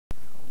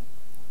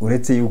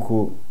uretse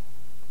yuko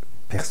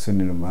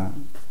personnellement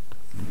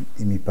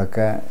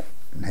imipaka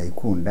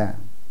ntayikunda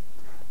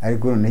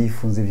ariko noneho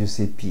ifunze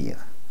byose pire.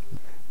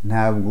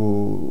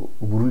 Ntabwo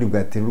Uburundi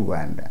bwatera u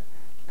Rwanda,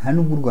 nta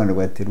nubwo u Rwanda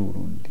rwatera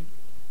Uburundi,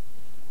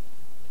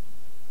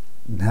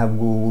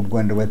 ntabwo u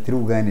Rwanda rwatera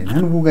Uganda,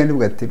 nta nubwo Uganda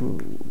bwatera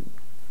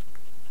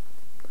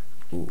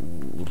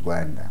u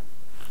Rwanda.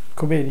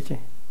 Kubera iki?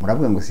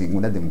 Muravuga ngo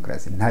sinkunda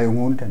demokarasi, ntayo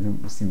nkunda,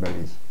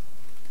 simbabeshye.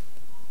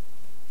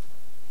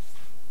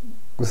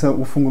 Gusa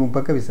gufungura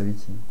umupaka bisaba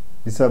iki?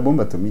 Bisaba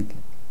bombe atomike,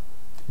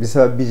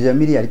 bisaba budget ya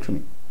miliyari 10,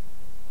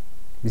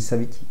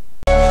 bisaba iki?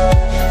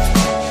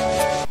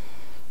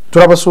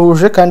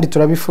 Turabasuhuje kandi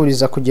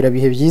turabifuriza kugira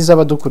bihe byiza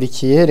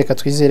badukurikiye. Reka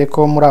twizere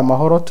ko muri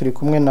amahoro. Turi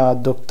kumwe na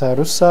Dr.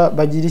 Rusa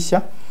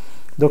Bagirishya.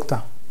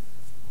 Dr.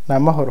 na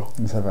amahoro.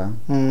 Nsaba.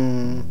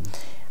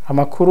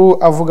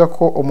 Amakuru avuga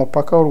ko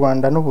umupaka w'u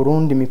Rwanda n'u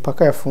Burundi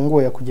imipaka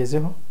yafunguwe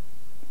yakugezeho?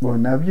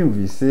 Bon,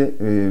 nabyumvise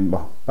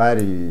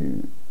bari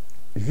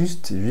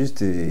juste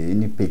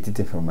une petite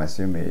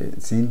information mais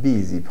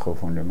simbizi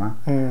profondément.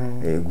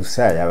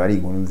 Gusa yaba ari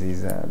inkuru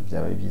nziza,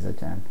 byabaye byiza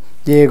cyane.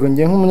 Yego,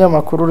 ngiye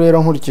nk'umunyamakuru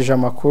rero nkurikije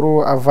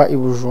amakuru ava i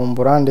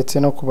Bujumbura ndetse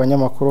no ku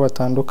banyamakuru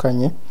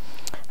batandukanye,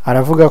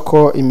 aravuga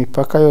ko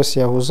imipaka yose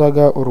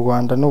yahuzaga u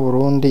Rwanda n'u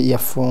Burundi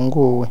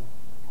yafunguwe.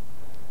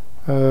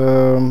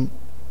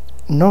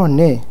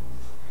 None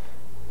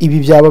ibi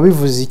byaba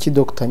bivuze iki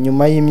Dr.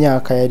 nyuma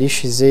y'imyaka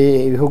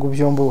yarishize ibihugu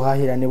byombi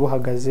ubuhahirane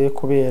buhagaze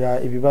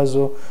kubera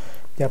ibibazo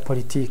bya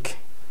politike?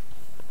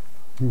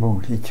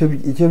 Bon,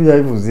 icyo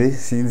byabivuze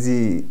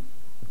sinzi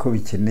ko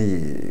bikeneye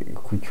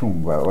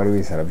kucyumva, wari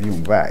wese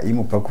arabyumva. Iyo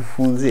umupaka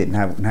ufunze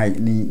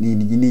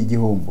ni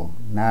igihombo,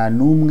 nta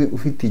numwe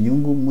ufite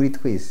inyungu muri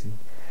twese.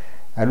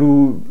 Ari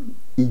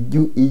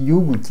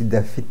igihugu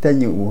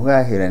kidafitanye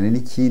ubuhahirane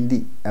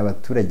n'ikindi,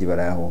 abaturage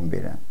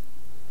barahombera.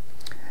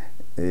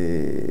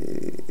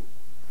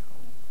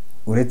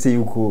 Uretse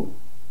yuko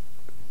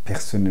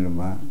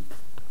personnellement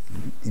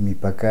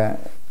imipaka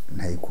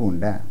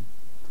ntayikunda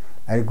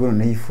ariko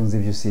noneho ifunze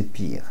byose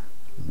pire.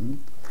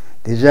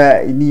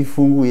 Deja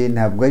nifunguye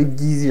ntabwo ari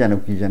byiza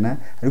 100%,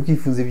 ariko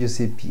ifunze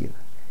byose pire.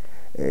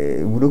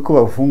 Uko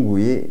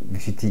bafunguye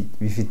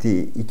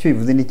bifite icyo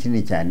bivuze ni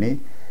kinini cyane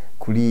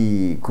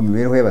kuri ku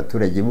mibereho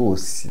y'abaturage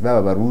bose,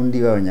 baba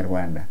Barundi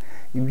b'Abanyarwanda.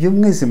 Ibyo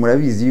mwese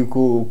murabizi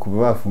yuko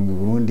kuba bafunga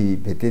Burundi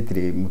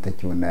peut-être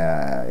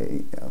mutakibona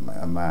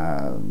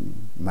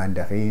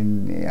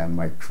mandarine,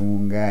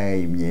 amacunga,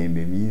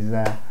 imyembe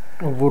myiza,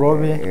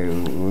 uburobe,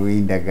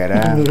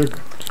 indagara,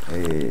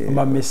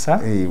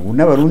 amamesa.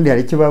 N'Abarundi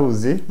hari icyo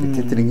babuze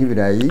peut-être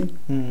nk'ibirayi.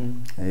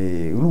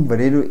 Urumva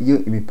rero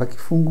iyo imipaka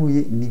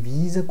ifunguye ni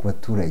byiza ku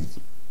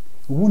baturage.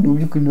 Ubundi mu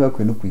by'ukuri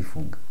ntibakwiye no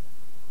kuyifunga.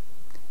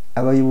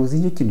 Abayobozi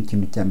iyo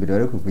kintu cya mbere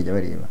bari kujya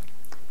bareba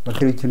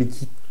bakareba ikintu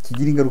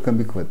kigira ingaruka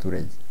mbi ku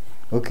baturage.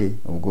 Okay,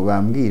 ubwo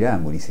bambwira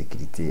ngo ni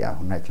security,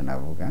 aho ntacyo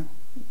navuga.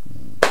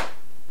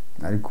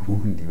 Ariko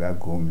ubundi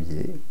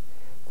bagombye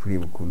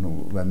kureba ukuntu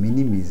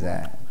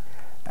baminimiza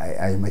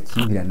ayo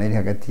makimbirane ari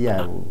hagati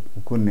yabo,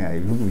 kuko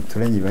ibihugu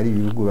bituranye bari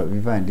ibihugu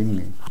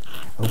bivandimwe,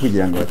 aho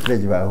kugira ngo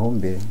abaturage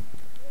bahombere.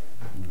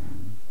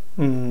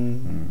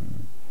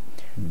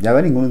 Byaba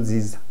ari inkuru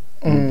nziza,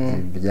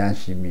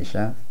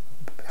 byanshimisha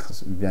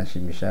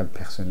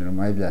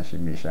personnellement,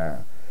 byashimisha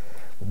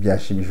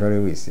wari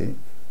wese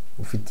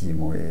ufitiye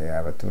impuhwe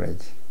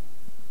abaturage.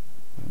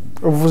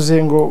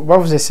 Uvuze ngo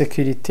bavuze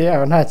security,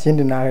 aho nta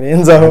kindi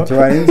narenzaho.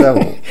 Tubarenzaho.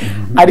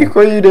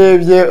 Ariko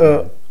yirebye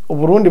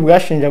Uburundi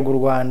bwashinjaga u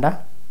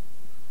Rwanda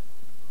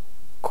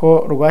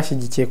ko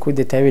rwashyigikiye coup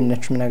d'etat ya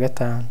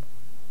 2015.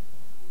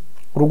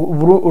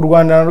 U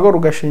Rwanda narwo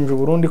rugashinja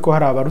Uburundi ko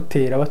hari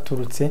abarutera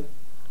baturutse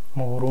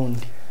mu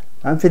Burundi.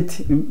 En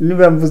fait,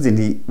 niba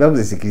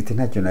bavuze security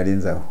ntacyo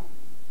narenzaho.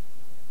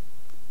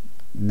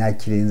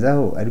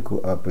 Nakirenzaho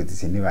ariko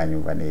abapoliticiens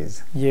ntibanyumva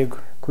neza. Yego.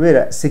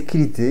 Kubera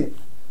security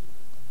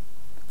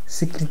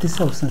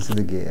c'est au sens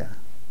de guerre.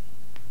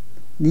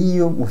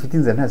 Niyo mufite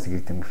inzara nta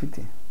security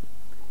mufite.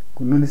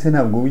 None se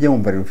ntabwo ujya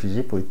mumva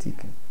refugee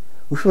politique.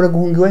 Ushobora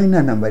guhunga iwanyu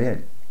nta ntambara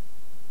ihari,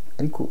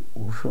 ariko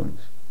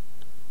ubushonje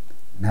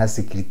nta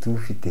security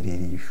ufite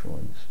rero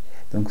ishonje.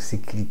 Donc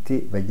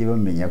security bajye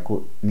bamenya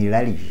ko ni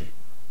large.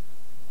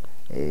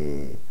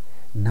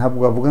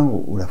 Ntabwo bavuga ngo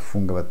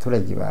urafunga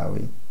abaturage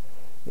bawe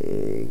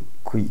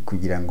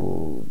kugira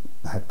ngo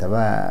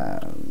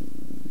hataba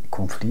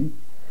conflit,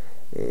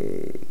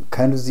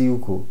 kandi uzi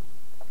yuko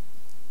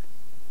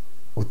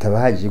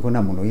utabahagije ko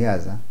nta muntu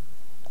yaza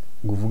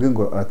ngo uvuge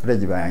ngo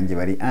abaturage banjye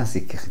bari en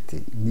sécurité.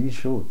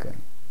 Nibishoboka.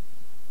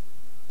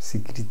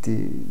 Sécurité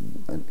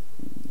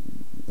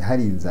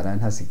hari inzara,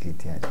 nta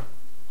sécurité hari.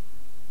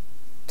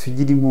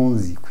 Tugira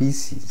impunzi ku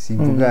isi,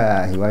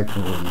 simvuga iwacu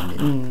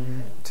honyine.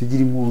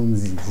 Tugira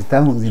impunzi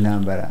zitahunze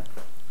intambara.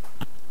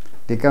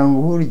 Reka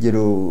ngo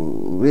urugero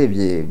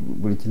urebye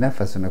Burkina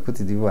Faso na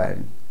Cote d'Ivoire.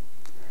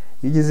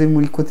 Iyo ugeze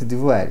muri Cote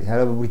d'Ivoire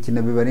hari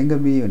Burkina barenga 3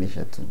 miliyoni.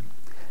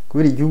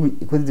 Kubera igihugu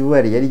Cote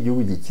d'Ivoire yari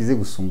igihugu gikize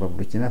gusumba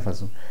Burkina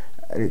Faso,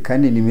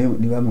 kandi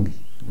ni bamwe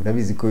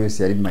urabizi ko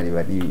yose yari Mali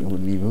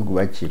ni ibihugu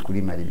baciye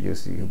kuri Mali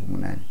byose ibihugu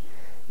 8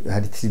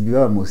 hari tribu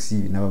y'abamosi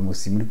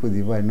n'abamosi muri Côte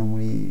d'Ivoire no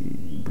muri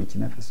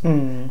Burkina Faso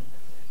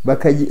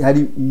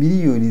hari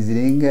miliyoni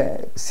zirenga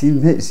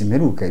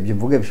simperuka ibyo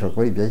mvuga bishobora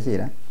kuba ari ibya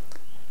kera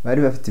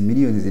bari bafite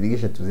miliyoni zirenga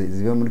 3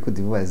 ziba muri Côte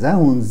d'Ivoire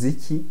zahunze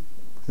iki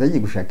zagiye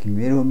gushaka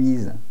imibereho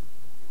myiza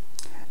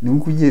ni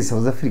nko ugiye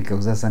South Africa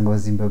uzasanga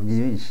abazimbabwe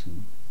benshi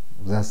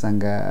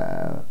uzasanga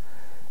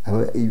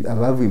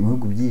abavuye mu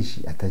bihugu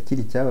byinshi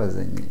atakiri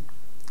cyabazanye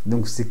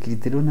donc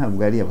sécurité rero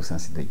ntabwo ari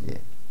abusansi de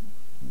guerre.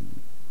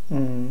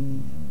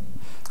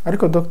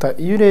 Ariko Dr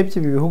iyo urebye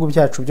ibi bihugu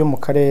byacu byo mu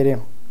karere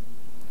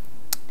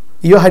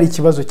iyo hari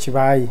ikibazo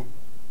kibaye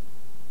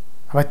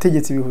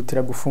abategetsi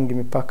bihutira gufunga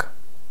imipaka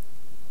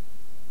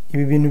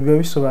ibi bintu biba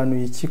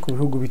bisobanuye iki ku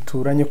bihugu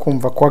bituranye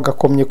kumva ko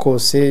agakomye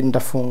kose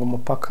ndafunga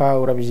umupaka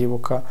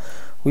urabyibuka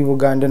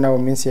w'Ubugande nawo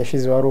minsi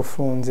yashize wari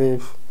ufunze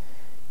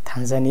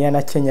Tanzania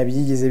na Kenya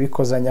byigize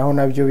bikozanyaho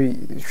nabyo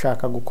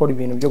bishaka gukora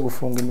ibintu byo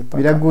gufunga imipaka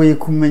biragoye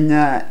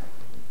kumenya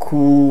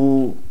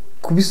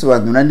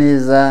kubisobanura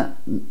neza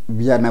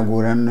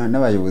byanagorana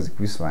n'abayobozi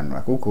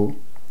kubisobanura kuko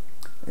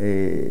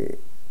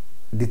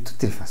de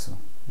toute façon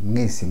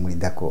mwese muri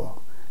d'accord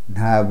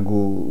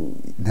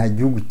nta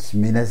gihugu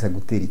kimenasa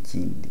gutera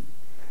ikindi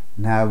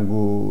ntabwo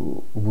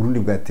Uburundi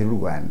bwatera u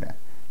Rwanda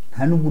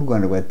nta nubwo u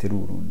Rwanda bwatera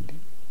Uburundi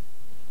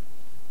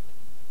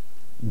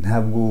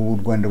ntabwo u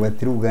Rwanda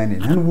bwatera Uganda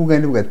nta nubwo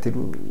Uganda bwatera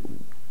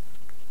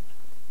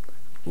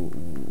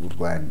u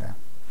Rwanda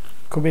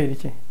kubera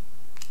iki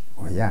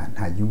oya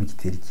nta gihugu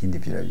gitera ikindi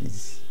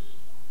birabizi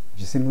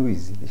je sais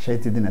ntubizi les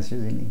charité des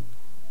Nations Unies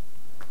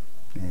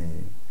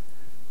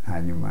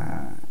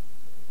hanyuma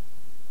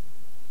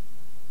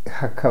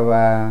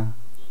hakaba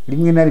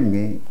rimwe na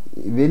rimwe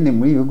bene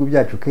muri ibihugu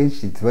byacu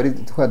kenshi tubari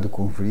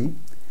twadukonfuri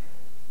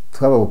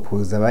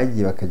twabapoza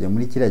bagiye bakajya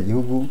muri kiriya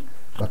gihugu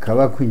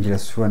bakaba bakwinjira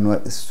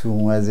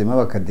suwazema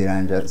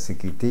bakaderanja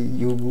sécurité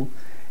y'igihugu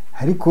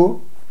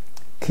ariko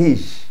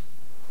kenshi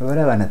baba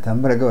ari abantu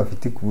atambaraga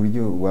bafite ku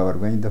buryo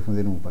wabarwanya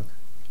udafunze n'umupaka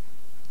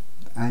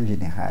en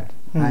général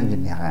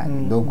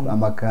donc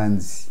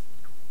amakanzi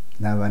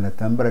n'abantu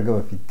atambaraga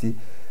bafite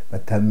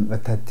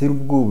batatera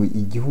ubwoba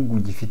igihugu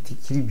gifite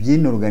kiri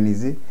bien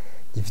organisé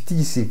gifite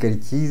igisirikare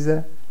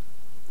cyiza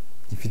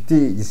gifite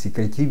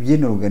igisirikare kiri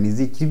bien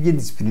organisé kiri bien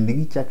discipliné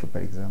nk'icyacu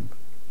par exemple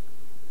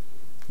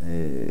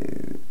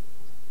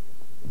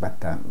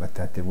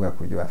bataterwa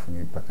ku buryo bafunga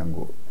imipaka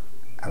ngo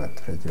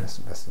abaturage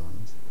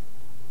basonze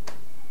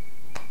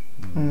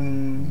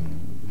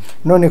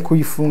none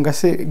kuyifunga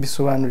se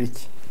bisobanura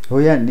iki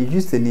oya ni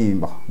juste ni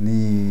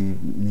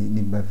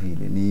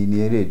bavile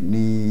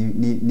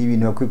ni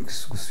ibintu bakwiye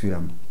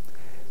gusubiramo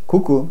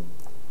kuko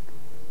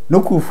no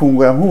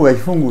kufungura nk'ubu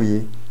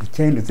bayifunguye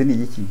icyahindutse ni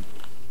iki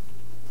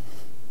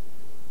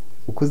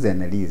ukoze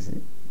analyse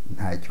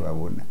ntacyo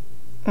wabona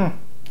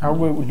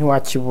ahubwo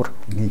ntiwakibura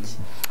nk'iki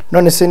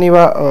none se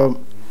niba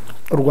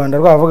u Rwanda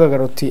rwavugaga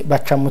ruti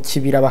baca mu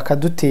kibira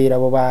bakadutera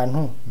abo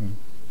bantu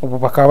ubu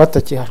bakaba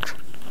batakihaca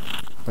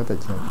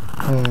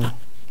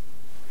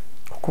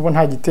kuko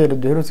nta gitero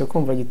duherutse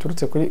kumva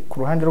giturutse ku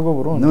ruhande rw'u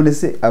Burundi none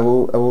se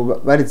abo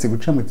baretse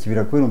guca mu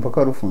kibira kubera umupaka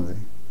warufunze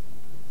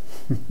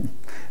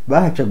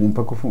bahacaga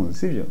umupaka ufunze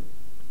sibyo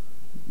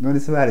none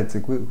se baretse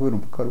kubera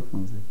umupaka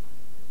warufunze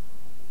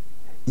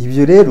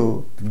ibyo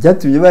rero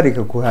byatumye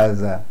bareka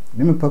kuhaza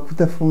n'umupaka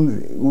udafunze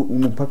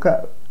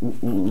umupaka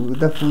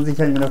udafunze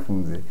cyangwa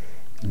unafunze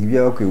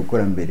nibyo bakwiye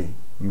gukora mbere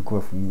yuko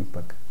bafunga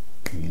imipaka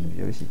ibintu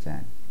byoroshye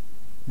cyane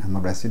nta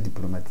relation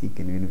diplomatique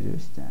ni ibintu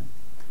byoroshye cyane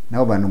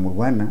naho bantu mu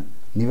Rwanda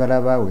niba ari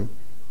abawe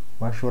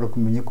washobora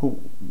kumenya ko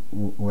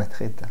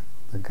ubatreta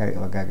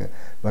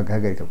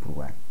bagahagarika ku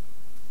Rwanda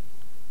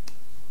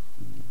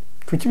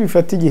kuki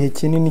bifata igihe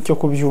kinini cyo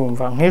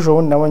kubyumva nk'ejo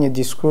bundi nabonye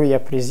discours ya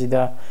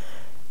Perezida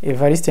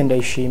Evariste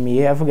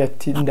Ndayishimiye avuga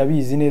ati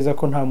ndabizi neza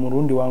ko nta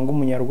murundi wanga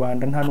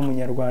umunyarwanda nta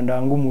n'umunyarwanda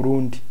wanga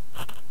umurundi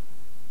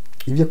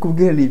ibyo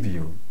kubwira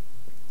nibyo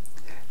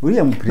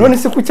buriya mu none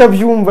se kucya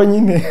byumva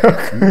nyine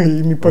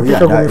imipaka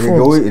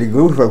ikagufunga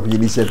rigo ushobora kugira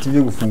initiative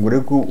yo gufungura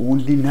ko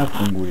undi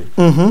ntafungure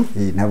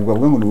ntabwo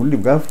bavuga ngo ubundi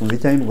bwafunze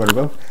cyangwa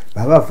indwara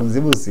baba bafunze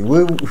bose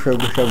wowe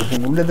ushobora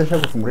gufungura undi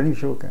adashaka gufungura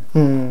n'ibishoboka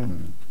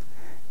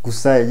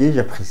gusa yeje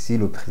apprécier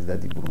le président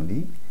du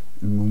Burundi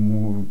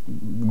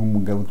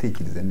n'umugabo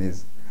utekereza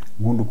neza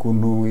nkunda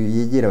ukuntu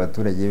yegera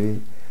abaturage be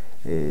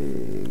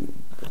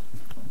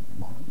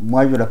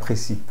moi je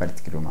l'apprécie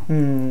particulièrement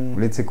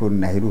uretse ko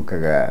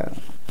naherukaga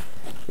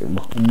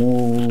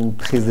mu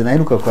président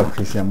naheruka ko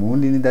apprécier mu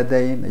wundi ni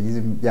dadaye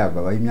nagize byago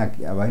abaye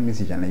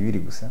iminsi 120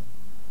 gusa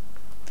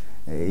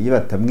iyo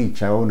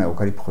batamwica babona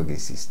ko ari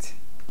progressiste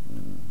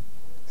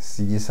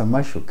si ça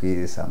m'a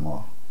choqué sa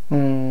mort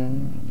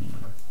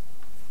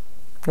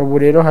ubu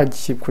rero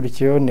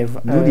hagikurikiyeho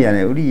neva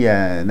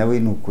uriya nawe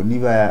nuko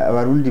niba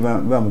abarundi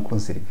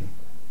bamukonserve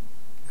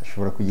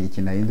ashobora kugira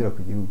ikintu ahindura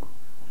ku gihugu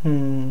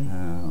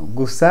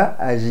gusa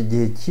aje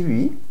igihe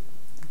kibi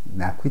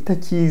nakwita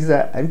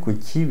cyiza ariko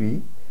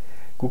kibi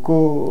kuko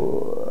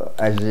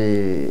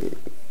aje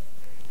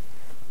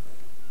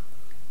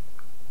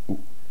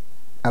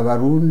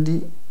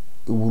abarundi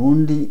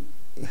Uburundi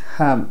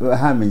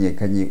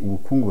hamenyekanye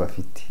ubukungu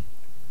bafite.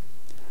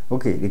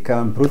 Okay,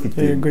 reka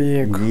mprofite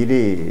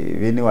mbwire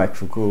bene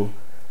wacu ko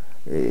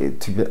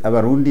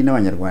abarundi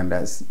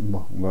n'abanyarwanda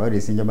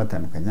mbabare sinjya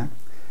matandukanya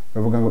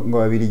bavuga ngo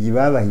ababirigi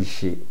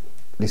babahishe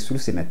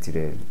resources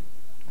naturelles,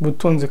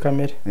 butunzi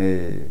kamere.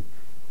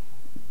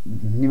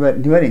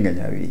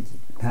 Ntibarenganya ababirigi,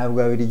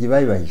 ntabwo ababirigi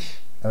bayibahishe,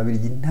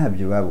 ababirigi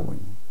ntabyo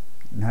babonye,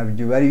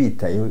 ntabyo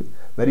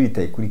bari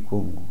bitaye kuri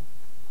Kongo.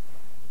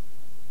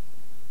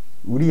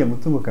 Uriya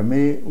mutungo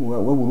kamere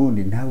wa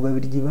Burundi ntabwo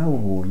ababirigi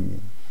bawubonye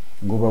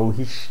ngo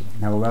bawuhishe,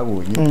 ntabwo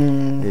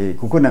babonye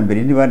kuko na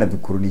mbere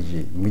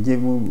ntibanadukolonije. Mujye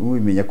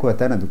mubimenya ko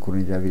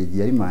batanadukolonije ababirigi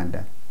yari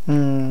manda,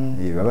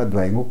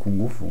 babaduhaye nko ku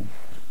ngufu,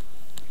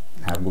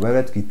 ntabwo bari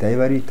batwitaye,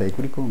 bari bitaye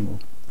kuri Kongo.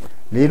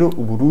 Rero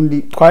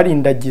Uburundi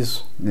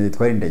twarindagizo,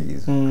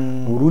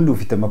 Uburundi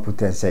bufite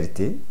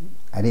amapotentialité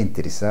ari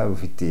interesa,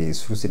 bufite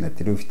source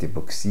naturelle, bufite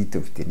bauxite,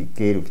 bufite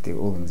nickel, bufite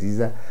oro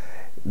nziza.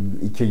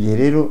 Icyo gihe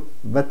rero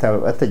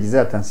batagize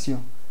attention,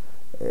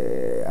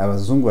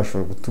 abazungu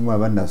bashobora gutuma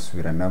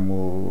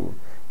banasubiranamo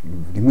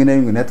rimwe na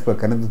rimwe, natwe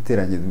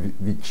bakanaduteranya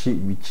bici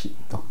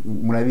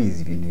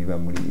murabizi ibintu biba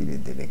muri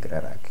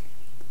Delegrarac.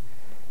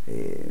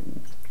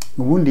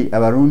 Ubundi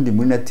abarundi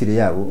muri nature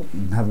yabo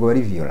ntabwo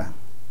bari violent,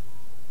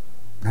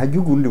 nta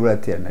gihugu ubundi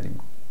buratera na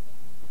rimwe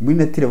muri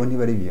nature abo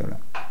ntibari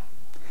violent.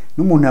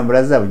 No mu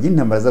ntambara zabo,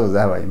 intambara zabo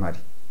zahabaye mari,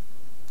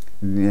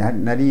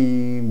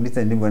 nari muri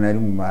Tandimbo, nari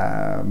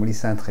muri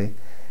centre,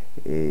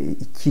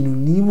 ikintu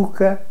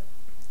nibuka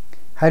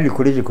hari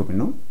college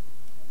komino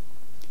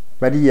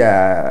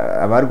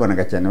bariya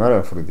abarwanaga cyane bari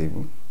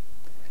abafurudebu,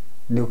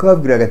 ni uko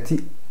babwiraga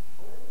ati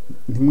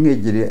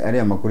ntimwegere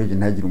ariya makoleje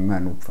ntagire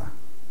umwana upfa.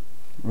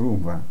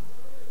 Urumva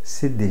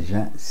c'est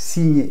déjà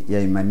signe ya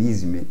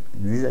humanisme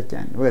nziza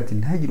cyane, bavuga ati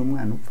ntagire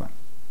umwana upfa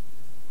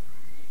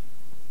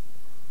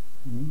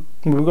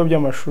mu bigo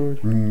by'amashuri,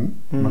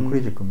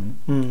 makoleje komino.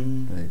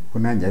 Kuko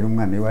nanjye hari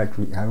umwana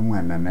iwacu, hari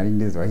umwana nari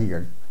ndeze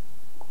wahigaga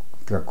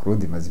twa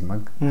Claude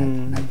Mazimaga,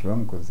 ntacyo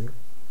bamukozeho.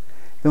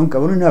 Donc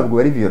abone ntabwo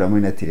bari violent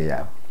muri nature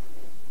yabo.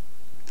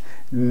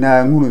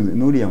 Na nkuru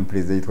n'uriya mu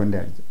president yitwa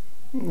Ndarya,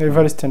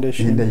 Evariste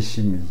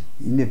Ndayishimiye,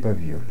 il n'est pas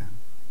violent.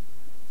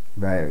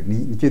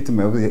 Nicyo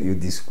tuma yavuze iyo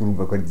discours,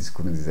 umva ko ari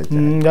discours nziza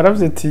cyane.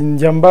 Yaravuze ati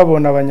njya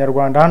mbabona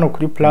abanyarwanda hano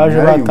kuri plage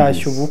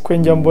batashye ubukwe,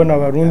 njya mbona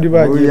abarundi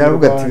bagiye.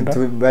 Yaravuga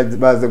ati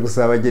baza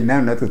gusaba abageni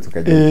hano natwe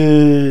tukajya.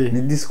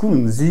 Ni discours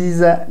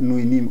nziza,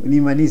 ni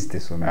humaniste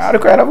somme.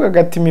 Ariko yaravuga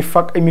ati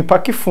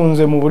imipaka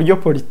ifunze mu buryo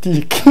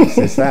politique.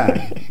 C'est ça.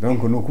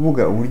 Donc no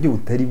kuvuga uburyo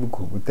butari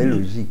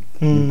logique.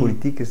 Ni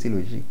politique, c'est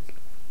logique.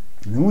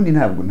 Nubundi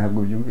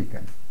ntabwo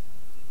byumvikana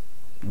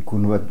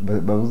ukuntu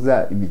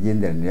babuza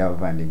imigenderanire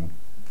y'abavandimwe.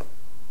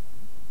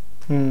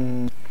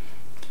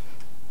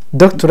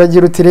 Dr.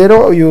 agira uti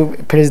rero uyu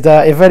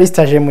Perezida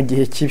Evariste aje mu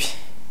gihe kibi.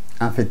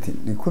 En fait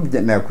niko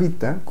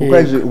nakwita kuko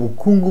aje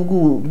ubukungu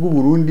bw'u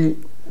Burundi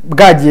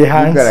bwagiye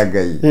hanze,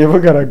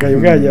 bugaragaye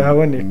bwagiye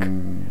haboneka.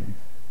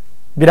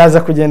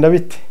 Biraza kugenda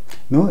bite?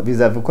 No,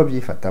 bizava uko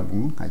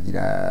byifatamo,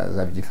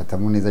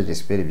 azabyifatamo neza,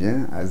 j'espère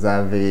bien.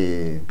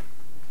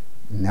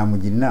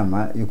 Namugira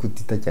inama yo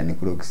kutita cyane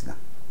kuri Occident,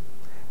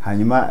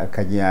 hanyuma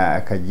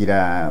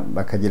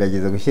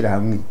bakagerageza gushyira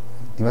hamwe,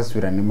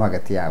 ntibasubiranemo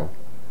hagati yabo,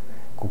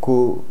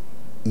 kuko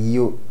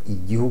iyo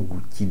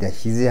igihugu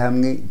kidashyize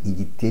hamwe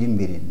ntigitera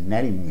imbere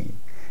na rimwe.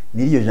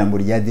 N'iryo jambo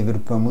rya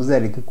development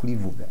muzareke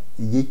kurivuga.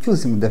 Igihe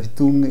cyose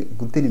mudafite umwe,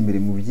 gutera imbere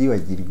mu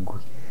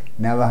byibagirirwe,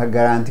 nabaha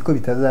garanti ko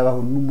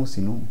bitazabaho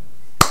n'umunsi n'umwe.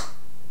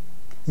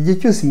 Igihe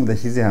cyose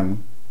mudashyize hamwe,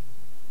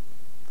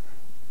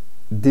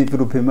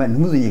 development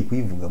ntimuzongeye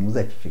kuyivuga,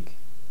 muzaceceke.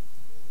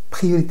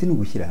 Priorité ni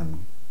ugushyira hamwe.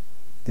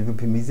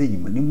 Development ize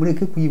nyuma,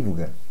 nimureke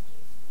kuyivuga.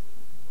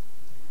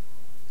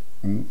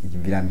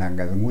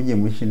 Birantangaza nk'ugiye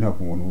muri Chine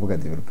wakumva uvuga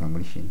development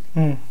muri Chine.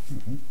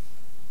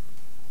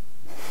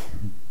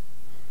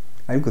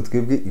 Ariko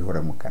twebwe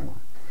ihora mu kanwa.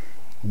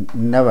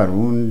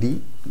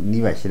 N'abarundi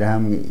nibashyira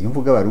hamwe, iyo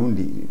mvuga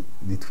abarundi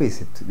ni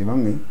twese turi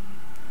bamwe.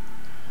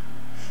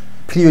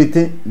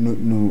 Priorité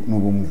ni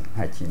ubumwe,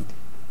 nta kindi.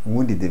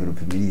 Ubundi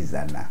development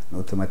irizana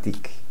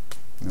automatique.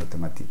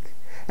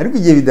 Ariko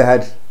igihe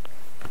bidahari,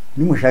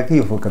 nimushaka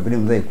iyo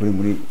vocabulary muzayikure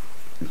muri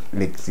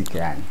lexique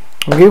yanyu.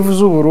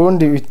 Ubwivuze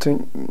Burundi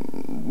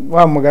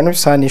wa mugano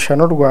bisanisha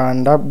n'u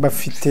Rwanda,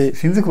 bafite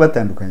sinzi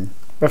kubatandukanye,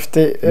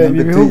 bafite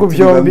ibihugu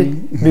byombi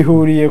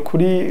bihuriye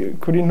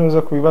kuri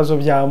ntuza ku bibazo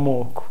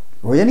by'amoko.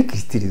 Oya ni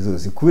Christine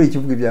zose kubera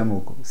ikivuga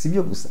iby'amoko,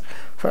 sibyo gusa.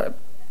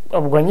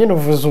 Ubwo nyine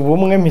uvuze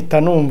ubumwe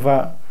mpita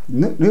numva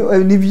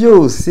ni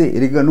byose,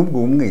 erega n'ubwo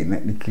bumwe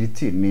ni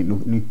culture,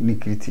 ni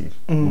culture.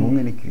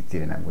 Ubumwe ni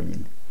culture ntabwo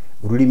nyine.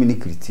 Ururimi ni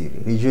culture,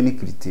 region ni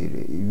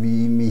culture,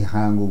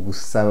 imihango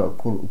gusaba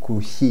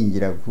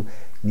kushyingira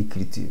ni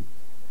culture,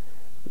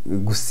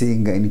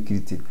 gusenga ni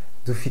culture.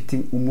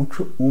 Dufite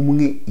umuco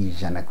umwe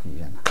 100%.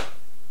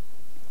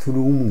 Turi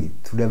umwe,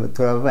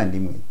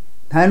 turabavandimwe.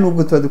 Nta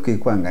nubwo tuba dukwiye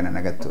kwangana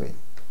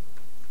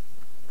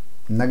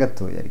na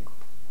gatoya ariko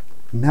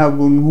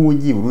ntabwo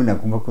nk'ugiye Burundi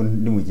nakumva ko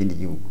ndi mu kindi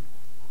gihugu.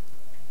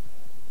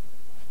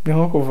 ni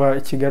nko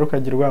kuva Kigali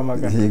ukajya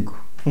Rwamagana. yego.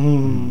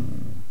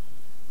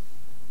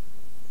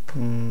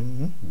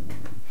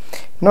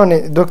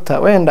 None Dr.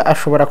 wenda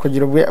ashobora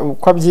kugira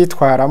uko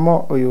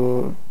abyitwaramo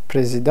uyu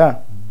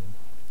perezida,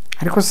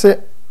 ariko se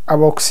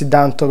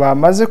aba-Occidentaux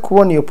bamaze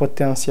kubona iyo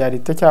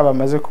potentialite cyangwa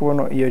bamaze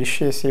kubona iyo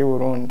richesse y'u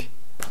Burundi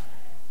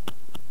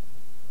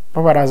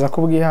bo baraza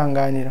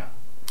kubwihanganira?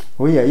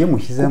 Oya, iyo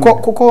mushyize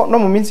kuko no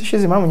mu minsi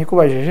ishize impamvu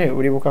nyikubajije,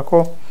 uribuka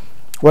ko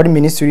wari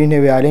minisitiri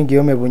w'intebe yarenga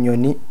Guillaume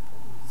Bunyoni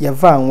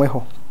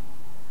yavanyweho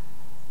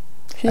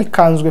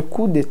hikanzwe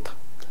kudeta.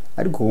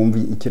 ariko wumva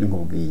icyo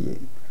nkubwiye,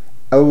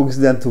 abo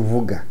Occidentaux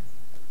uvuga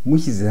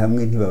mushyize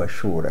hamwe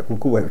ntibabashobora,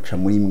 kuko baca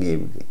muri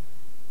mwebwe.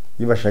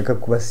 Iyo bashaka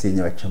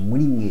kubasenya baca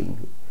muri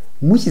mwebwe,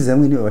 mushyize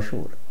hamwe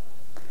ntibabashobora.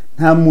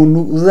 Nta muntu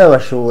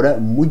uzabashobora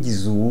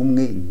mugize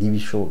ubumwe,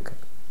 ntibishoboka.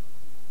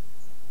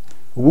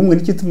 Ubumwe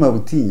nicyo tuma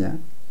butinya.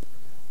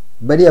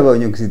 Bari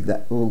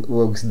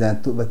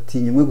aba-Occidentaux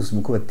batinya umwe gusa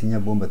uko batinya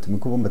bomba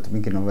atomike. Bomba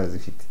atomike nabo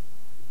barazifite.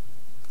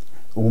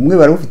 Ubumwe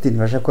barabufite,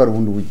 ntibashaka ko hari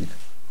ubundi bugira.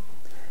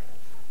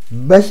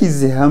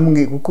 Bashyize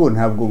hamwe, kuko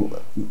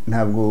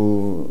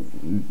ntabwo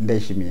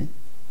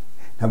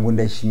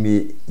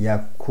ndayishimiye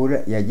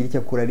yakora, yagira icyo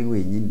akora ari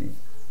wenyine.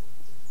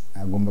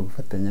 Agomba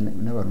gufatanya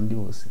n'abarundi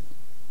bose,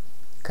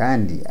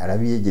 kandi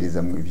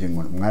arabiyegereza mu ibyo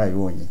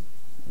mwarabibonye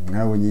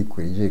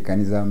yikoreye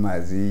kandi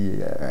z'amazi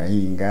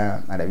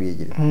ahinga,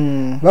 arabiyegereza.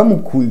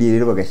 Bamukundiye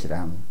rero bagashyira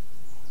hamwe.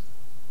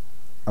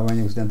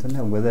 Abanya-Occidentaux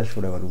ntabwo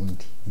bazashobora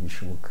abarundi,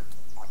 ntibishoboka.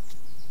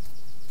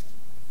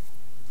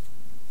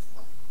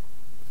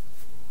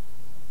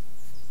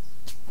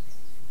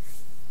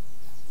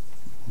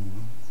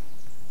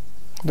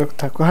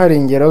 Dr. ko hari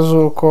ingero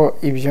z'uko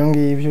ibyo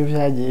ngibyo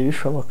byagiye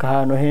bishoboka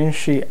ahantu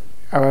henshi,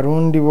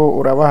 abarundi bo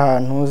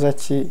urabahantuza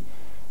ki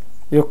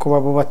yo kuba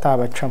bo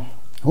batabacamo?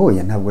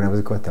 Hoya, ntabwo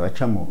navuze ko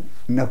batabacamo,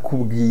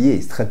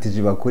 nakubwiye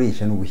strategy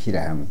bakoresha no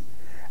gushyira hamwe.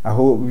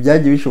 Aho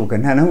byagiye bishoboka,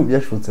 nta namwe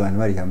byashobotse abantu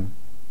bari hamwe,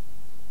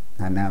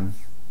 nta namwe.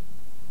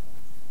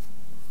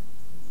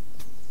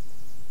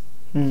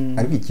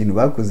 Ariko ikintu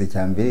bakoze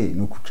cya mbere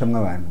ni ukucamwa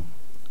abantu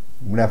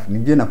muri Afurika.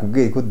 Nibyo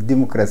nakubwiye ko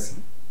demokarasi,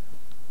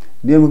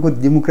 niyo ko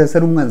demokarasi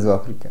ari umwanzi wa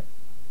Afurika.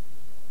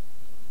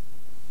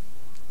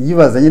 Iyo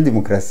bazanye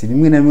demokarasi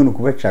rimwe na rimwe ni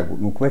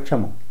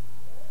ukubacamo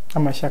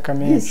amashyaka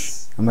menshi.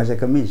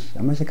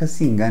 Amashyaka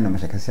singana,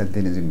 amashyaka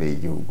siyateneza imbere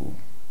y'igihugu.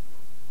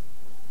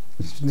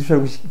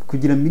 Dushobora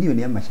kugira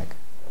miliyoni y'amashyaka,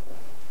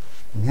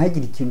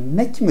 ntihagire ikintu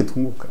na kimwe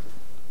twunguka.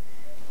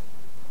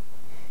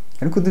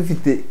 Ariko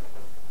dufite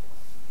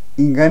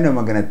ingana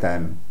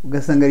 500,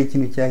 ugasanga ari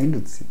ikintu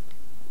cyahindutse.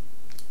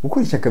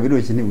 Gukora ishyaka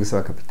biroroshye,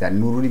 ntibigusaba kapitali,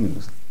 ni ururimi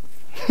gusa.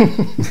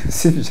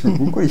 Sibyo,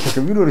 gukora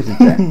ishyaka biroroshye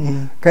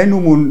cyane. Kandi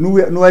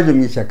n'uwaje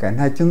mu ishyaka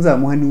ntacyo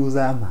nzamuha, niwe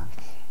uzampa.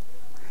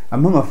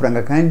 Ampa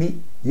amafaranga kandi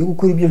yo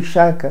gukora ibyo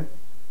nshaka,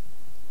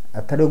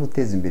 atari yo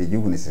guteza imbere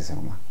igihugu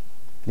necessairement.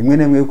 Rimwe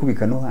na rimwe yo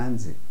kubika no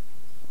hanze.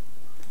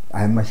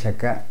 Aya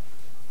mashyaka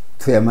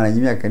tuyamaranye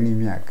imyaka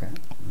n'imyaka.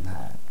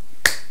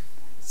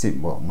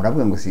 Simbo,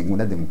 muravuga ngo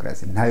sinkunda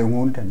demokarasi, ntayo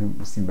nkunda,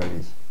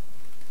 simbabeshye.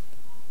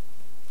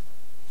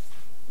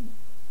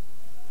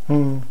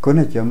 Ko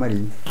ntacyo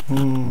yamariye.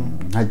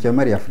 Ntacyo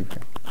yamariye Afurika.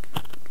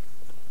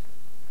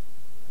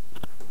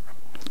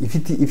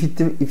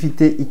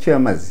 Ifite icyo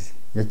yamaze,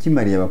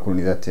 yakimariye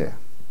abakolonisateur,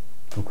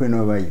 kuko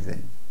nabo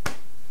bayizanye.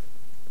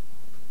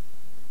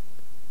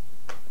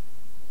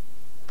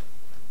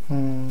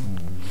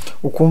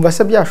 Ukumva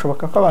se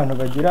byashoboka ko abantu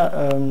bagira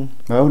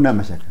babaho nta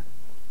mashyaka?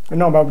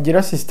 No,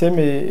 bagira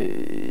systeme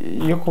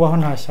yo kubaho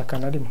nta shyaka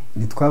na rimwe.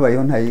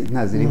 Nitwabayeho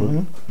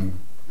ntaziriho.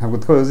 Ntabwo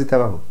twabayeho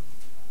zitabaho.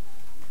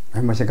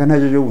 Ayo mashyaka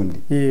ntaje bundi.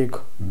 Yego.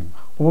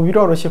 Ubu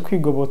biroroshye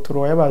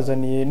kwigobotora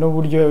yabazaniye no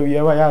buryo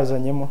yaba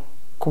yazanyemo,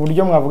 ku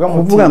buryo mwavuga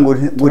mu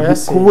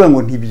kuvuga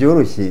ngo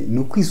ntibyoroshye, ni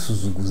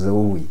ukwisuzuguza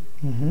wowe.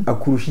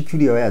 Akurusha icyo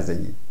uri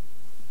yazanye.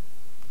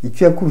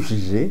 Icyo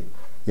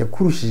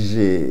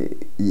yakurushije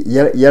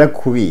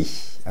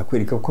yarakubeshye,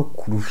 akwereka ko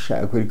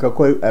akurusha, akwereka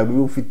ko ari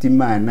ufite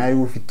Imana, ari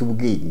ufite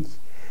ubwenge.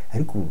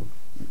 Ariko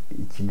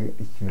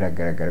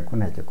biragaragara ko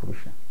ntacyo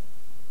akurusha.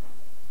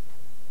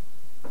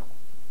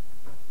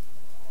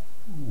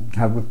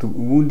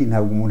 Ubundi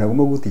ntabwo umuntu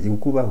agomba gutegeka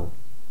kubaho,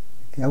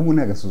 ahubwo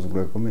ni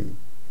agasuzuguro gakomeye.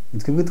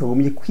 Twebwe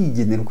twagombye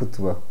kwigenera uko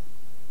tubaho.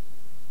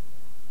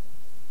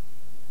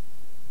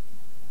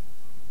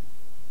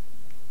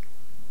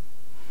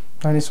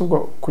 Ntanise ubwo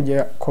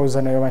kujya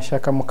kozana ayo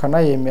mashyaka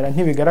mukanayemera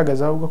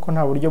ntibigaragaza ahubwo ko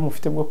nta buryo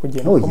mufite bwo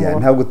kugenda uko mubaho.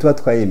 Ntabwo tuba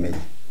twayemeye,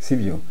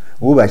 sibyo?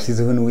 Ubu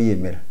bashyizeho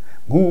n'uwiyemera.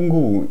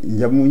 Nk'ubu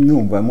njya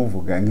numva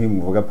muvuga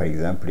nk'imuvuga par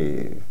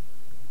exemple,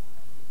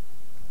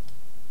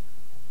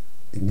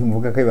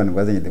 ntimuvuga ko abantu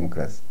bazanye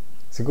demokarasi,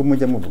 siko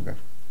mujya muvuga.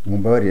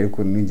 Mumbabarire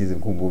ariko nigeze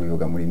kumva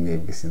bivuga muri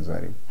mwebwe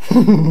sinzware.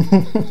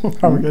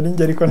 Ntabwo ari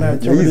njye ariko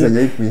ntacyo.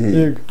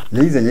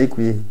 Yayizanye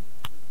ayikuye.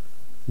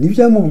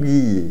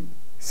 Nibyamubwiye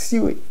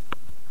siwe.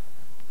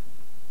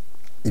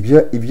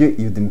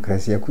 Iyo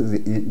demokarasi yakuze,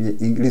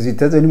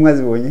 resultats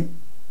ntimwazibonye?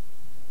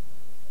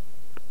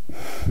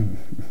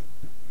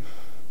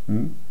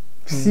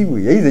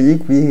 Siwe yayizanye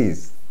ayikuye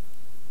heza.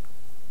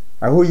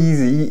 aho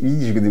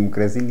yigijwe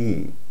demokarasi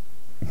ni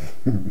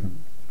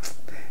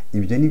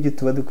ibyo nibyo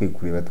tuba dukwiye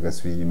kureba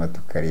tugasubira inyuma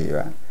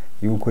tukareba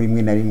yuko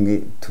rimwe na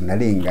rimwe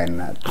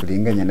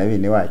turenganya na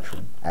bene wacu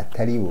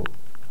atari bo,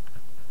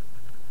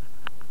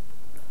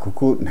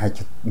 kuko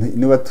ntacyo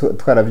niba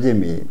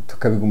twarabyemeye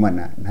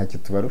tukabigumana ntacyo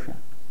tubarusha.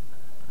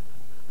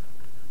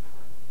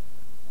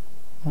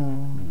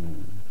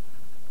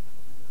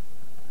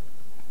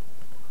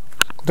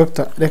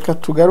 Dr. reka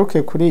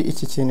tugaruke kuri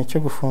iki kintu cyo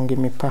gufunga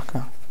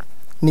imipaka.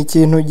 Ni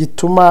ikintu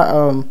gituma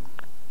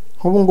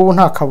nk'ubu ngubu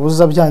nta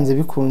kabuza byanze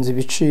bikunze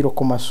ibiciro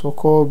ku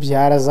masoko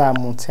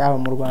byarazamutse haba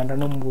mu Rwanda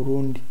no mu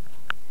Burundi.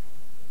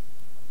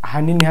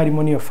 Ahanini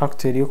harimo niyo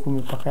factory yo ku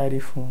mipaka yari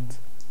ifunze.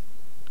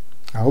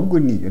 Ahubwo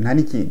niyo nta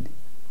n'ikindi,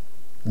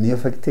 niyo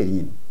factory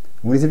nyine.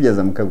 Muri se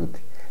byazamuka gute?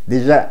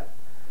 Deja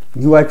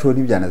ntiwacu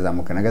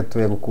ntibyanazamuka na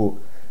gatoya kuko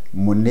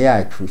mone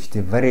yacu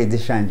ifite valeur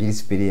d'échange iri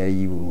supérieure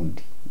y'u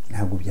Burundi.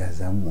 Ntabwo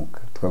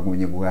byazamuka,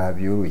 twagumye guhaha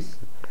byoroshye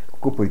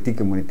kuko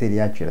politique monétaire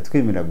yacu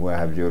iratwemerera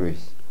guhaha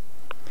byoroshye.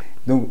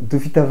 Donc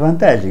dufite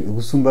avantage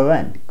gusumba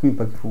abandi ku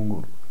mipaka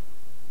ifungura.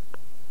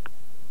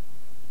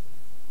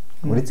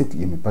 Uretse ku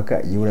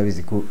mipaka iyo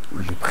urabizi ko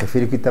je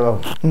préfère ko itabaho.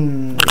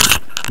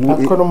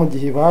 Ako no mu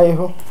gihe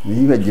ibayeho,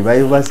 niba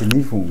gibayeho basi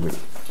nifungure.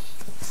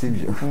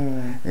 Sibyo.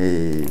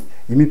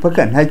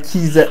 Imipaka nta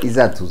kiza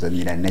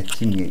izatuzanira na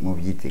kimwe mu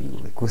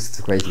byitegure ko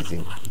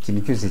twayishyizeho.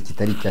 Ikintu cyose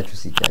kitari cyacu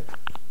si cyacu.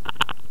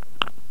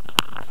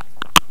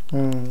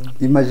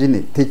 Imagine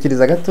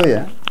tekereza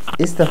gatoya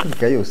East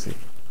Africa yose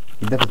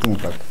idafite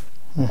umupaka.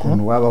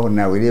 Ukuntu wabaho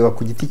nawe reba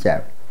ku giti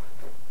cyawe.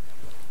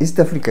 East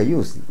Africa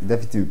yose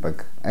idafite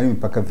imipaka, ari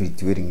imipaka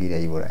virtuel ngiri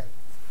ayibora.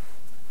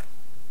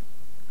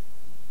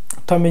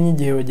 Utamenye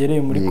igihe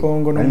wagereye muri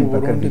Kongo no mu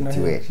Burundi na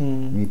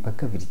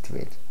imipaka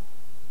virtuel.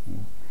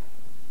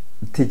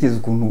 Tekereza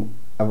ukuntu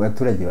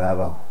abaturage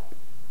babaho.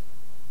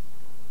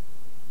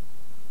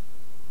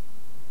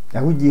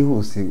 Aho ugiye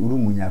hose uri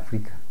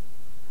umunyafrika.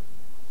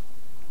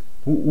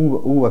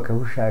 Ubaka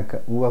ushaka,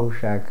 ubaho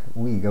ushaka,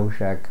 wiga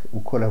ushaka,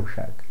 ukora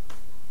ushaka,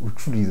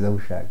 ucuriza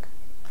ushaka.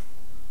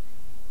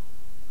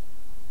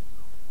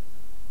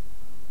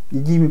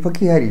 Igihe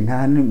imipaka ihari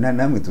nta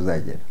namwe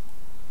tuzagera.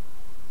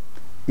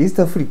 East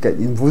Africa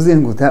imvuze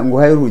ngo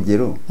haye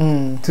urugero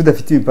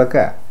tudafite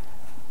imipaka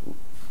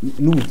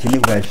n'ubukene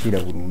bwashira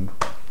burundu.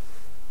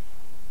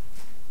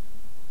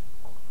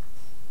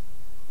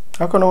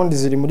 Ako n'ubundi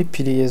ziri muri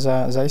piliye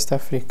za East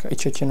Africa,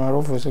 icyo kintu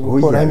waruvuze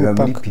gukora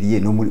imipaka. Muri piliye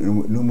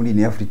no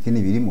muri Africa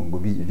ni birimo ngo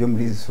byo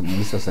muri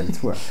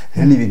 63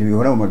 ni ibintu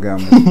bihora mu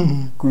magambo.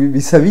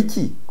 Bisaba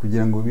iki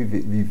kugira ngo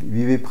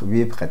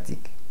bibe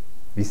pratique?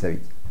 Bisaba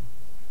iki?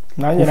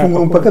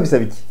 Gufungura umupaka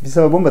bisaba iki?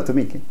 Bisaba bombe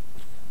atomike.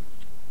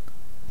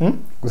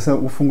 Gusa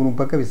ufungura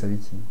umupaka bisaba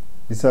iki?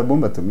 Bisaba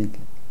bombe atomike.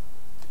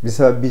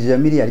 Bisaba budget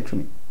miliyari 10.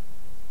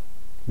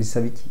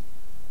 Bisaba iki?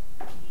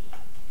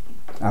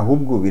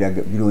 Ahubwo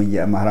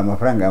birongera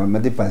amafaranga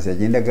amadepanse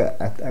yagendaga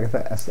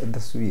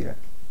adasubira.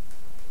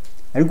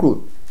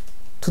 Ariko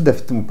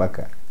tudafite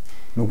umupaka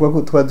nuko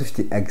ko twa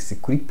dufite access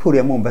kuri port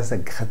ya Mombasa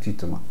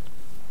gratuitement.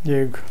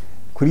 Yego.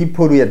 Kuri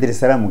port ya Dar es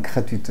Salaam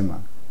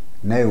gratuitement.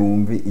 Nawe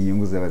wumve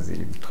inyungu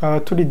z'abazirimo. Twaba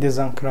turi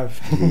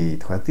désenclavé.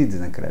 Twaba turi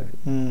désenclavé.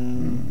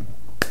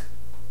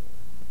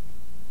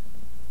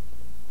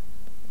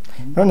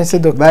 None se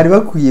Dr. bari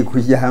bakwiye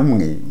kujya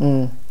hamwe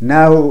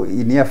naho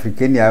ini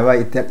Africaine yaba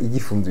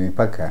igifunze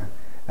imipaka,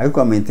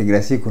 ariko ama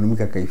integration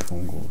economique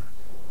akayifungura,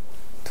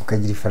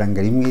 tukagira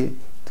ifaranga rimwe,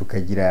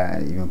 tukagira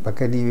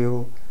imipaka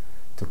nibeho,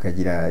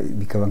 tukagira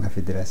bikaba nka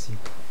federation.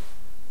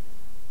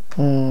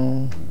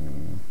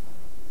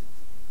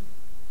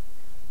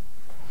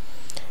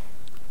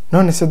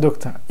 None se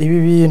Dr.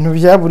 ibi bintu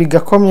bya buri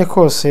gakomye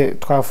kose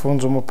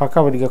twafunze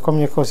umupaka, buri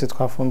gakomye kose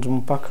twafunze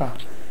umupaka,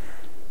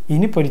 iyi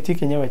ni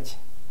politique nyabaki?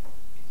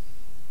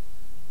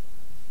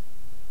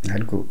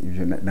 Ariko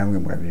ibyo namwe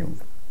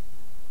murabyumva.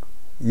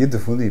 Iyo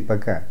dufunze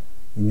imipaka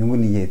inyungu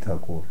ni iyihe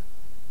twakura?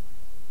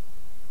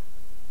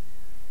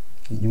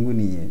 Inyungu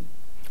ni iyihe?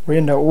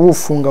 Wenda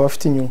ufunga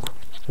bafite inyungu,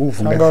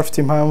 ufunga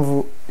bafite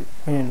impamvu.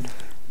 Wenda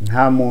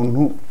nta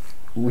muntu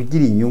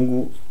ugira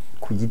inyungu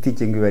ku giti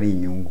cye ngo ibe ari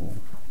inyungu.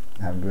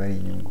 Ntabwo ari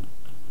inyungu.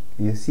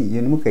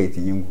 Iyo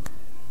nimukayita inyungu.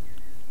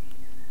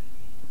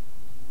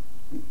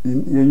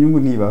 Iyo nyungu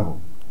ntibaho.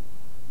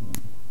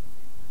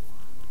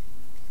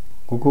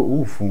 Kuko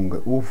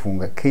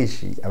ufunga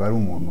kenshi aba ari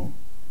umuntu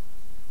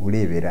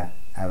urebera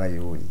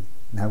abayoboye.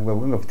 Ntabwo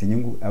avuga ngo afite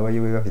inyungu,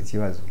 abayoboye bafite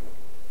ikibazo.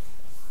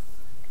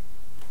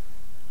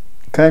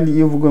 Kandi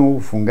iyo uvuga ngo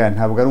ufunga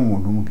ntabwo ari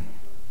umuntu umwe.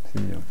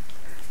 Sibyo?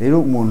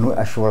 Rero umuntu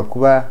ashobora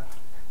kuba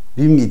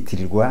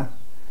bimwitirirwa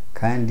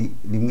kandi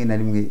rimwe na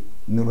rimwe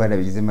n'uruhare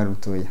abigizemo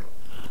rutoya.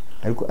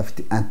 Ariko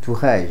afite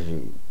entourage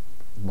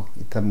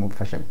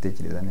itamufasha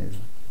gutekereza neza.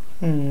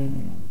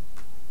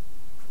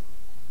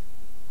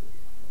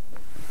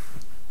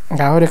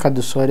 Ngaho reka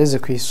dusoreze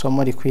ku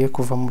isomo rikwiye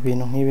kuva mu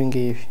bintu nk'ibi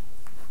ngibi,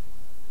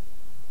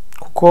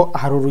 kuko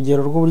hari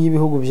urugero rw'uburyo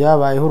ibihugu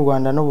byabayeho, u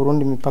Rwanda no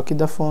Burundi imipaka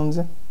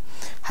idafunze.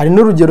 Hari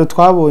n'urugero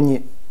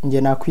twabonye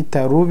nge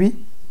nakwita rubi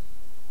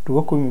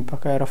rwo kuba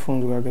imipaka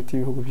yarafunzwe hagati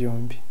y'ibihugu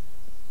byombi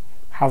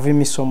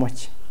havemo isomo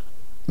ki?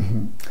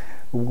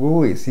 ubwo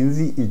we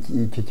sinzi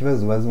icyo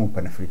kibazo baza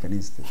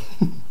umupanafricaniste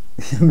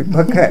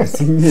imipaka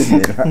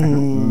sinyemera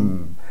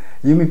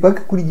iyo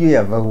mipaka kuri giye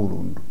yavaho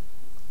burundu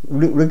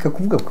ureka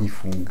kuvuga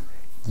kwifunga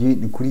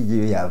kuri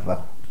giye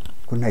yavaho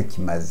ko nta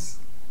kimazi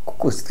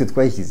kuko sitwe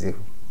twayishyizeho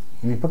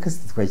imipaka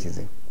sitwe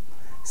twayishyizeho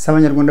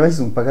s'abanyarwanda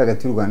bashyize umupaka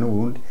hagati y'u Rwanda n'u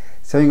Burundi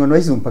s'abanyarwanda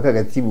bashyize umupaka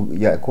hagati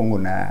ya Kongo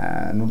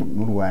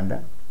n'u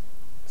Rwanda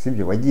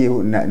sibyo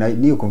wagiyeho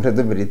niyo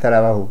conference de Berlin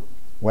itarabaho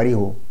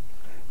wariho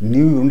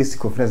niyo Burundi si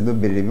conference de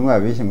Berlin bimwe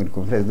babeshye ngo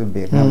conference de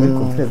Berlin ntabwo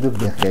conference de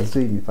Berlin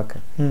yahise y'imipaka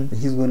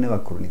yashyizweho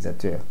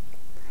n'abakolonisateur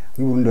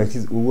y'u Burundi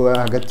wakize ubu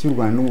hagati y'u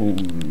Rwanda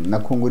na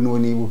Kongo niwo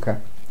nibuka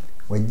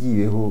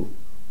wagiyeho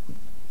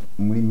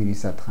muri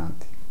 1830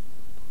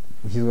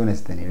 ushyizweho na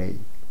Stanley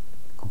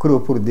kuko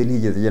Leopold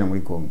ntiyigeze agera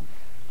muri Kongo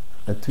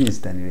atuye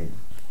Stanley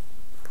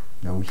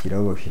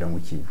nawushyiraho bawushyira mu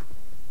Kivu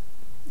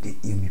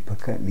iyo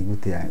mipaka ni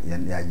gute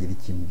yagira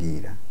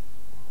ikimbwira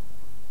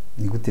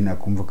ni gute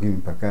nakumva ko iyo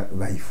mipaka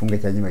bayifunga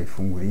cyangwa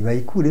bayifungure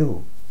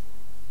bayikureho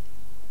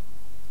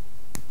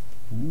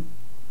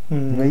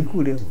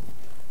bayikureho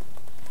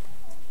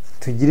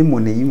tugire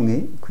mone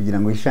imwe kugira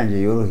ngo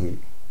ishanje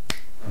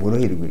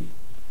boroherwe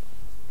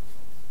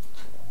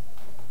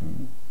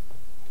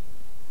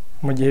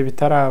mu gihe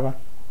bitaraba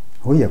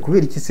hoya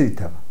kubera iki se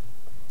bitaba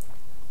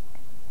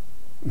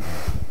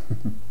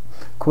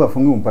ko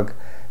bafunga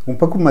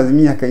umupaka umaze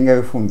imyaka ingahe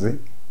ufunze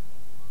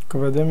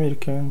kuva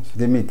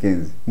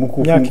 2015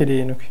 myaka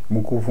 7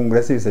 mu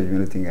kufungura se bisabye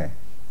iminota ingahe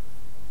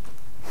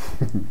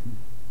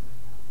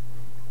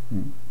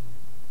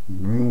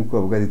nuko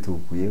bavuga ati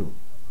tukuyeho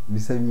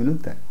bisaba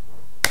iminota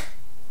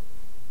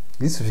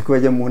bisufi ko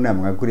bajya mu nama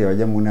ngakuriye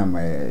bajya mu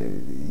nama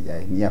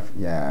ya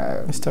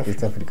East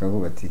Africa ngo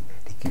bati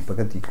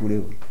ikipaka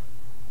tuyikureho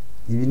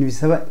ibintu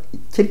bisaba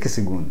quelques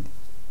secondes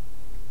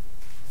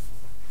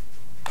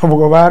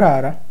ubwo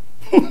barara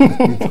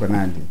bitwa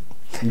nandi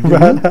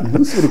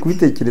ntusubire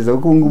kubitekereza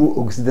kuko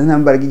ngubu Occident nta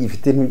mbaraga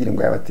igifite ntugire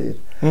ngo yabatera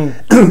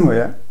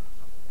oya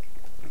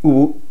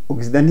ubu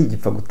Occident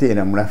ntigipfa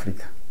gutera muri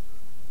Afrika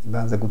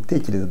banza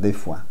gutekereza des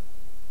fois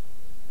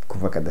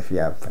kuva Gaddafi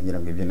yapfa ngira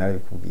ngo ibyo nawe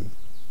kubwiye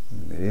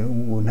rero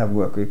ubu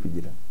ntabwo bakwiye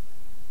kugira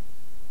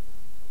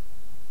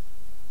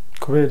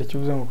kubera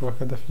ikibuza ngo kuva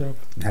Gaddafi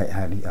yapfa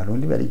hari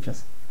arundi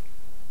baricase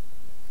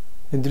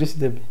Idriss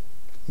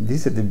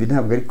Deby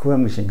ntabwo ari kuba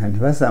mwishinga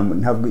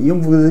ntabwo iyo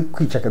mvuze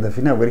kwica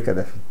Gaddafi ntabwo ari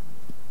Gaddafi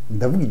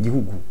ndavuga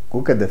igihugu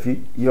kuko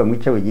Gaddafi iyo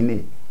bamwica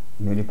wenyine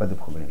n'est pas de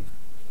problème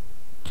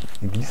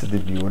Idriss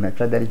Deby ubona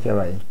Chad ari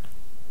cyabaye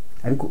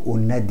ariko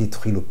on a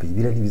détruit le pays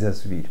bira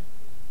ntibizasubira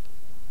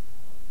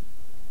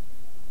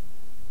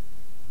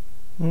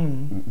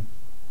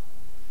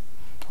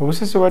ubu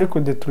se bari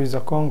kudetruiza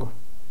Congo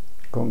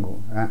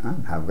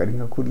ntabwo ari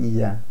nka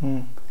kuriya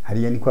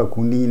hariya ni kwa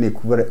kundi nyine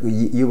kubara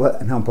iyo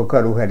nta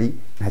mpaka ruhari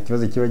nta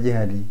kibazo kiba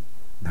gihari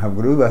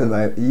ntabwo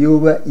rero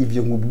iyo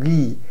ibyo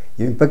nkubwiye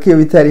iyo mipaka iyo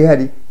bitari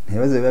hari nta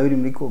bibazo biba biri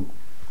muri Congo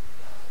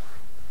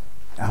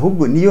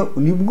ahubwo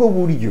nibwo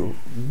buryo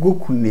bwo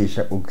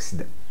kunesha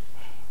Occident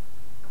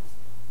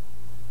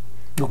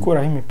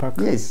gukuraho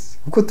imipaka yes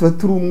kuko tuba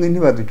turi umwe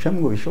ntibaducamo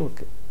ngo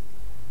bishoboke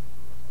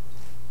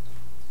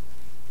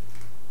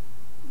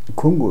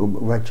Kongo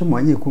baca mu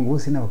banyekongo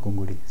bose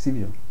n'abakongore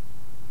sibyo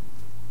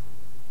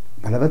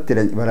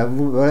barabateranya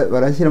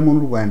barashyiramo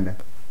n'u Rwanda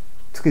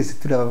twese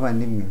turi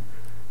abavandimwe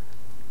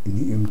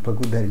imipaka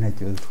udahari nta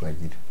kibazo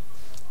twagira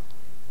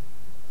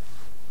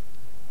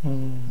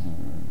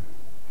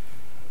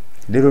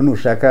rero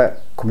nushaka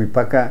ku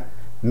mipaka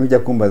nujya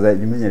kumbaza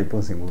imenya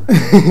response ngo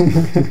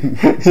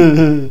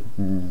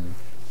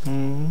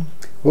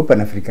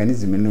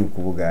Panafricanism ni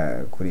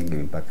ukuvuga kuringa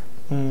imipaka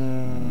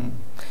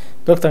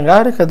Dr.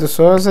 Ngareka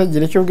dusoze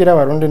gira icyo ubwira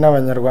abarundi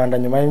n'abanyarwanda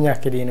nyuma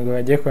y'imyaka 7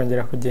 bagiye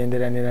kongera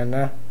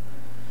kugenderanirana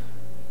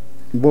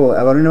bo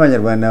abarundi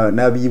n'abanyarwanda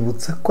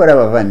nabibutsa ko ari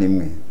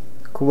abavandimwe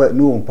kuba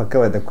n'uwo mupaka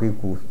badakwiye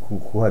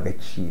kuha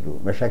agaciro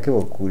bashake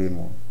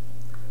bakuremo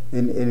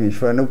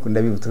nshobora no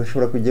kunda bibutsa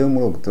bashobora kujyayo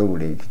muri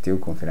October ifite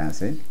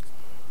conference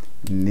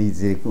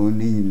nizere ko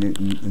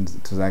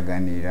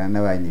tuzaganira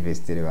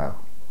n'abayuniversite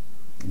baho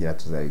ngira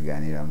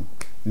tuzabiganiramo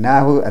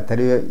naho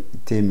atari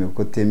teme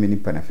ko teme ni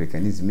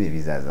panafricanism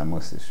bizazamo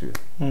c'est sûr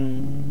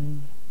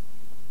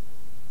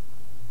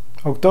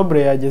October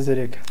yageze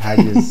reka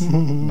hageze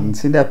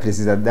nsinda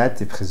president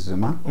date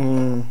précisément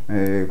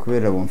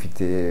kubera bo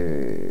mfite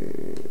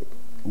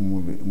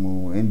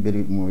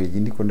mu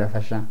bigindi ko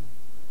ndafasha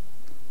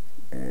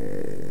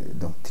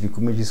donc turi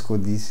kumwe jusqu'au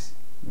 10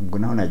 ubwo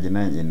naho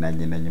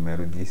nagenda nyuma ya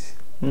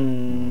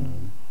 10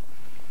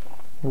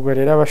 ubwo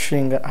rero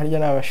abashinga harya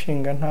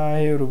n'abashinga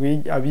ntahe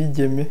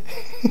abigeme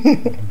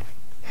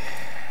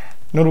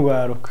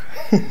n'urwaruka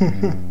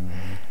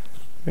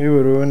mu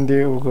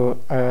Burundi ubwo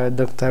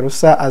Dr.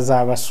 Rusa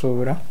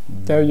azabasura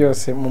cyangwa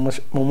byose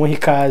mu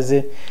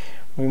muhikaze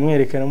mu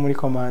mwerekana muri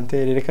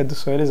commentaire reka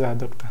dusoreza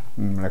Dr.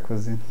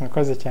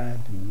 murakoze cyane